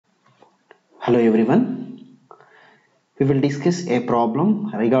Hello everyone. We will discuss a problem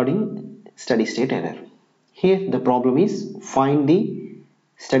regarding steady state error. Here the problem is find the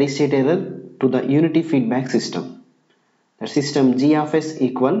steady state error to the unity feedback system. The system g of s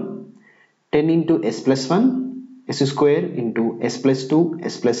equal 10 into s plus 1 s square into s plus 2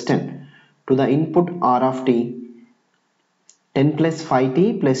 s plus 10 to the input r of t 10 plus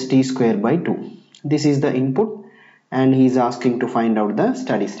 5t plus t square by 2. This is the input and he is asking to find out the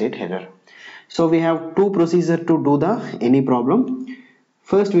steady state error. So we have two procedures to do the any problem.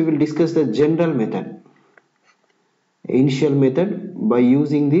 First we will discuss the general method, initial method. By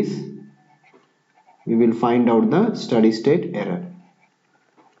using this we will find out the steady state error.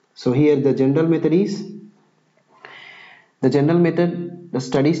 So here the general method is the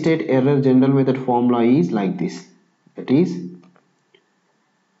steady state error general method formula is like this. That is,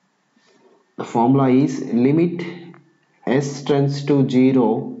 the formula is limit s tends to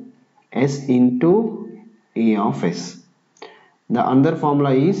 0 s into e of s. The other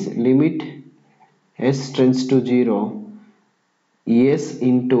formula is limit s tends to 0 es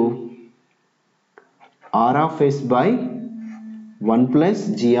into r of s by 1 plus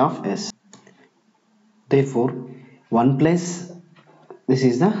g of s. Therefore 1 plus this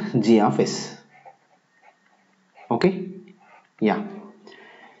is the g of s. Okay, yeah.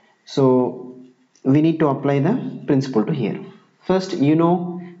 So we need to apply the principle to here. First, you know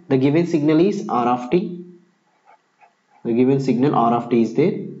the given signal is r of t. The given signal r of t is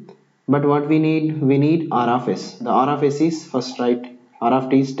there, but what we need r of s. The r of s is, first write r of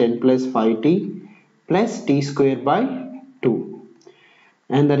t is 10 plus 5t plus t square by 2,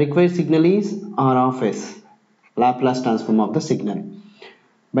 and the required signal is r of s, Laplace transform of the signal.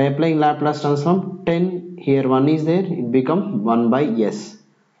 By applying Laplace transform, 10 here 1 is there, it become 1 by s.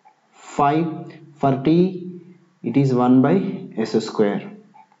 5 for t it is 1 by s square,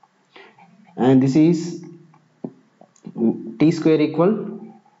 and this is t square equal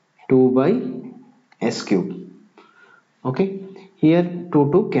 2 by s cube. Okay, here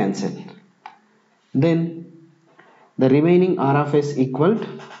 2 cancel. Then the remaining r of s equal,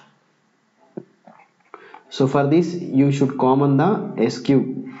 so for this you should common the s cube.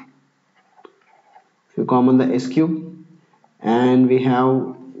 If you common the s cube, and we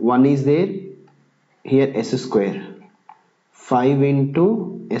have 1 is there, here s square, 5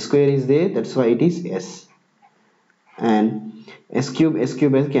 into s square is there, that's why it is s, and s cube has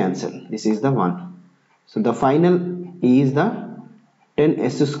cancelled. This is the 1. So the final is the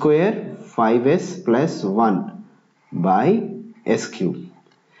 10s square 5s plus 1 by s cube.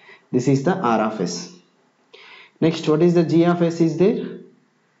 This is the r of s. Next, what is the g of s is there?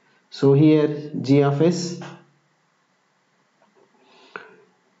 So here g of s,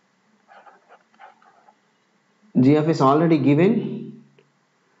 already given,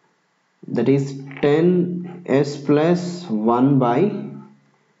 that is 10s plus 1 by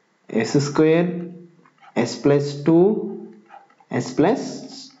s square s plus 2 s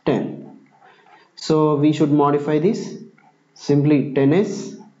plus 10. So we should modify this, simply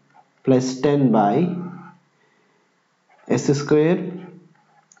 10s plus 10 by s square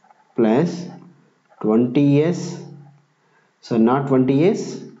plus 20s, so not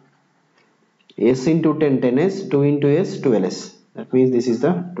 20s, s into 10 10s, 2 into s 12s, that means this is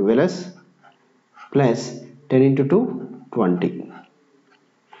the 12s plus 10 into 2 20,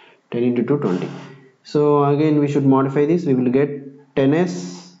 10 into 2 20. So again we should modify this, we will get 10s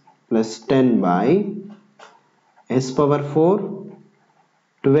plus 10 by s power 4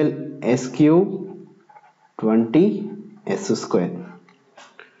 12 s cube 20 s square,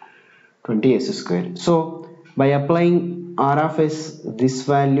 20 s square. So by applying r of s this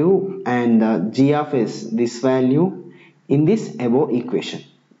value and g of s this value in this above equation,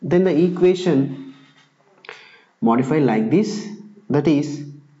 then the equation modify like this, that is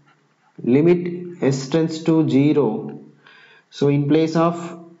limit s tends to 0. So in place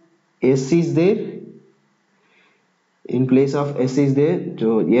of s is there,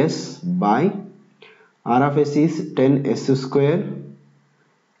 so s by r of s is 10s square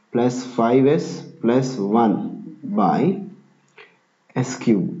plus 5s plus 1 by s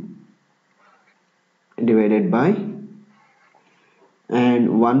cube divided by,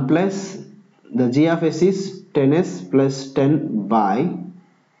 and 1 plus the g of s is 10s plus 10 by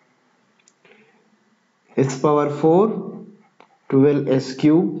s power 4 12 s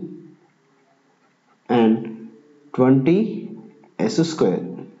cube and 20 s square,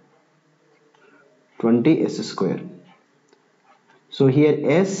 20 s square. So here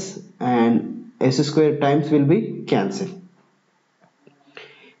s and s square times will be cancelled.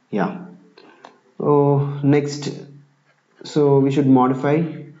 Yeah. Oh, next, so we should modify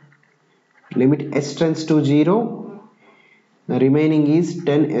limit s tends to 0, the remaining is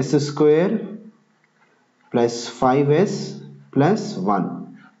 10s square plus 5s plus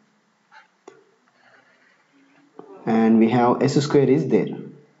 1, and we have s square is there,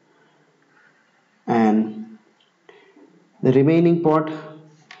 and the remaining part,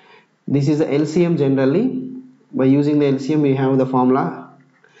 this is the LCM. Generally by using the LCM we have the formula,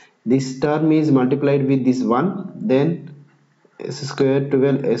 this term is multiplied with this one, then s square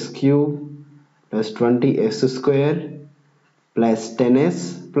 12s cube plus 20s square plus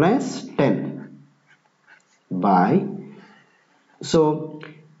 10s plus 10 by, so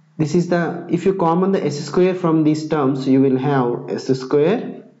this is the, if you common the s square from these terms, you will have s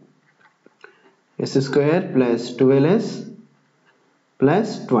square plus 12s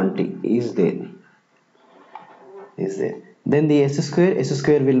plus 20 is there, then the s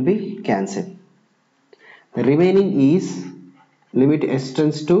square will be cancelled. The remaining is limit s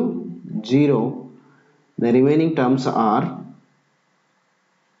tends to 0, the remaining terms are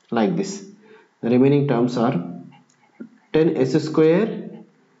like this, the remaining terms are 10s square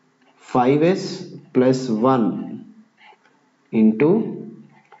 5s plus 1 into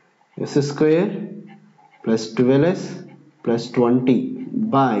s square plus 12s plus 20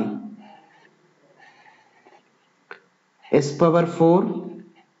 by s power 4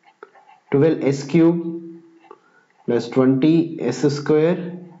 12s cube plus 20s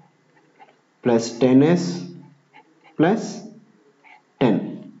square plus 10s plus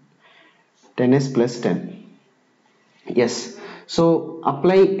 10s plus 10. Yes, so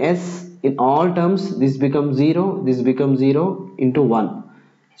apply s in all terms, this becomes 0, this becomes 0 into 1,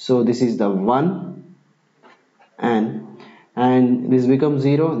 so this is the 1, and this becomes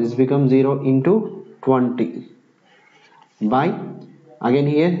 0, this becomes 0 into 20 by, again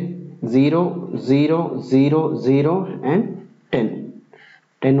here 0 0 0 0 and 10,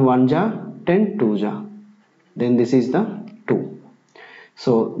 10 1 ja 10 2 ja, then this is the 2.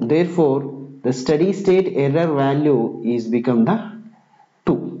 So therefore the steady state error value is become the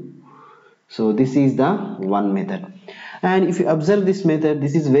 2. So this is the one method, and if you observe this method,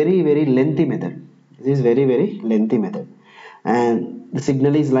 this is very lengthy method, this is very lengthy method, and the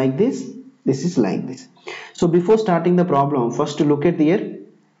signal is like this, this is like this. So before starting the problem, first to look at here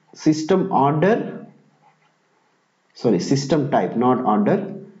system order, sorry, system type, not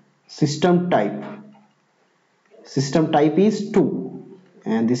order, system type is 2,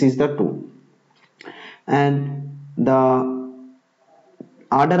 and this is the 2, and the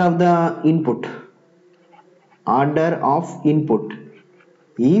order of the input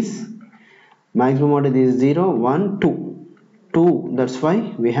is maximum order is 0 1 2 2, that's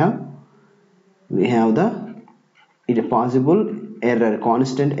why we have the it is possible error,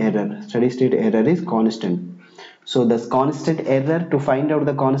 constant error, steady state error is constant. So the constant error, to find out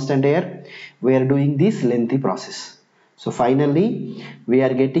the constant error, we are doing this lengthy process. So finally we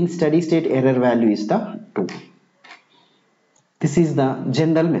are getting steady state error value is the 2. This is the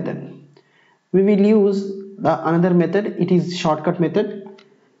general method. We will use the another method, it is shortcut method,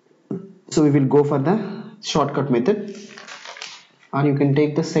 so we will go for the shortcut method, or you can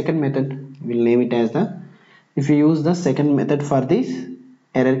take the second method, we will name it as the, if you use the second method for this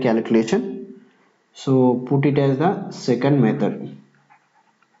error calculation, so put it as the second method.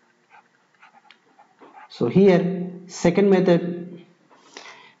 So here second method,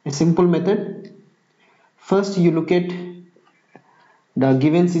 a simple method. First you look at the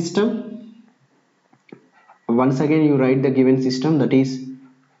given system, once again you write the given system, that is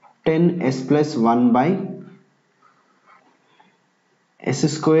 10s plus 1 by s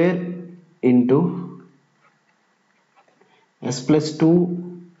square into s plus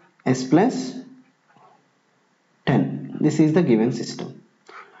 2 s plus 10, this is the given system.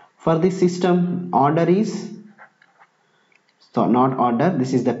 For this system order is, so not order,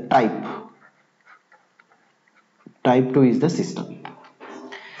 this is the type 2 is the system.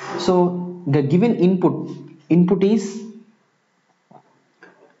 So the given input is,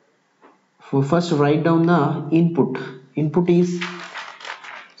 so first write down the input is,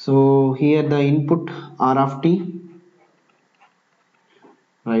 so here the input r of t,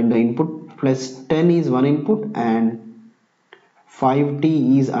 write the input, plus 10 is one input and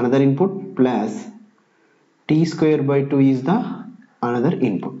 5t is another input, plus t square by 2 is the another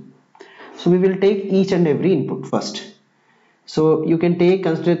input. So we will take each and every input first. So you can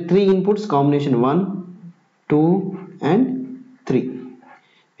consider 3 inputs, combination 1 2 and 3,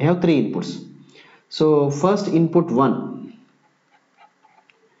 we have 3 inputs. So first input 1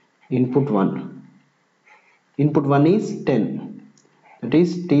 is 10, that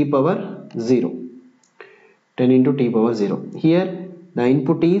is t power 0, 10 into t power 0. Here the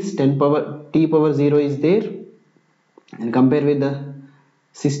input is 10 power t power 0 is there, and compare with the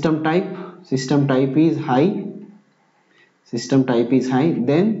system type is high,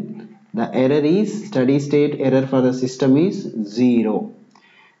 then the error is steady state error for the system is 0.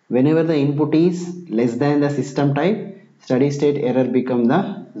 Whenever the input is less than the system type, steady state error become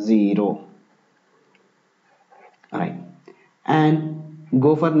the 0. Alright, and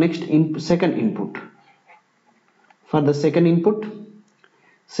go for next second input. For the second input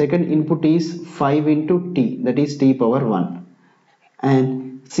is 5 into t, that is t power 1,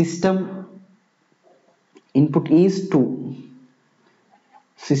 and system input is 2,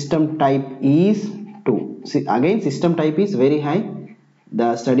 system type is 2. See, again system type is very high,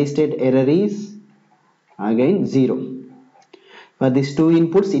 the steady state error is again 0. For these two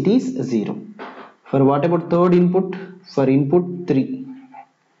inputs it is 0. For what about third input? For input 3,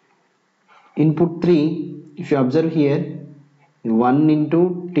 if you observe here, 1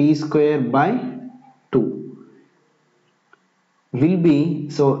 into t square by 2 will be,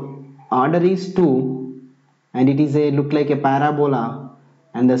 so order is 2 and it is a look like a parabola,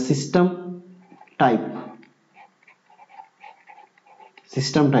 and the system type,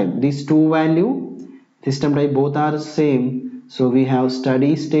 these two value system type both are same, so we have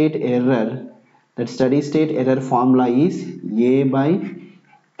steady state error. That steady state error formula is A by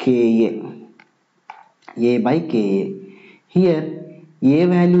Ka. Here A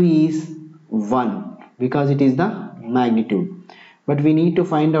value is 1 because it is the magnitude, but we need to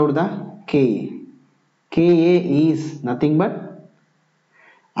find out the Ka. Ka is nothing but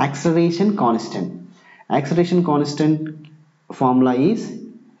acceleration constant. Acceleration constant formula is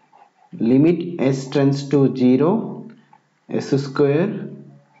limit s tends to 0 s square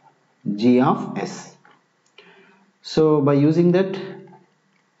g of s. So by using that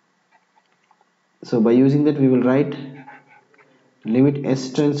we will write limit s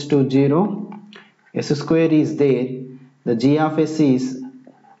tends to 0, s square is there, the g of s is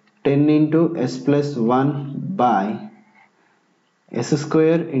 10 into s plus 1 by s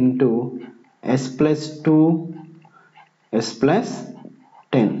square into s plus 2 s plus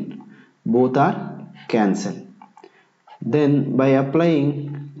 10, both are cancelled. Then by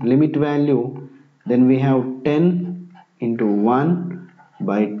applying limit value, then we have 10 into 1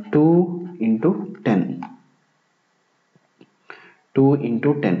 by 2 into 10,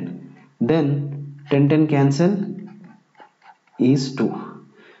 then 10 cancel is 2.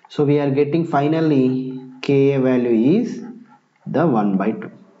 So we are getting finally Ka value is the 1 by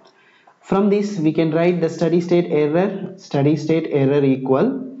 2. From this we can write the steady state error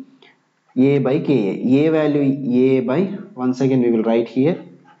equal A by Ka. A value A by, once again we will write here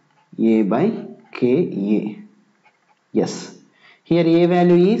A by Ka. Yes, here A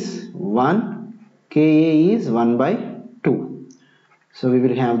value is 1, Ka is 1 by 2, so we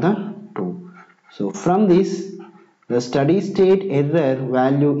will have the 2. So from this the steady state error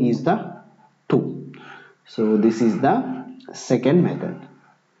value is the 2. So this is the second method.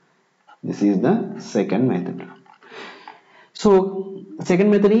 So second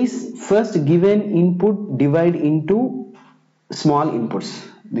method is first given input divide into small inputs.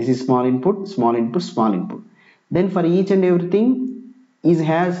 This is small input. Then for each and everything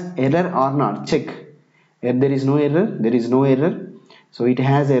has error or not, check. If there is no error, so it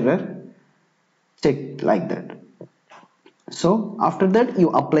has error, check like that. So after that you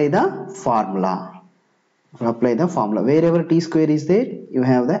apply the formula. Wherever t square is there, you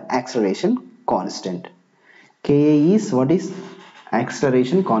have the acceleration constant. Ka is what is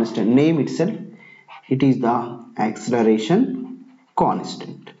acceleration constant, name itself, it is the acceleration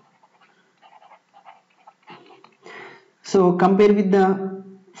constant. So compare with the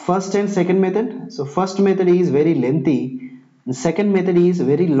first and second method. So first method is very lengthy, the second method is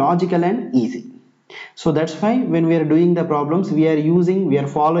very logical and easy. So that's why when we are doing the problems, we are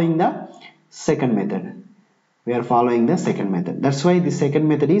following the second method. That's why the second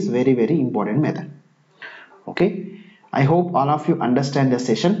method is very, very important method. Okay, I hope all of you understand the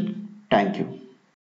session. Thank you.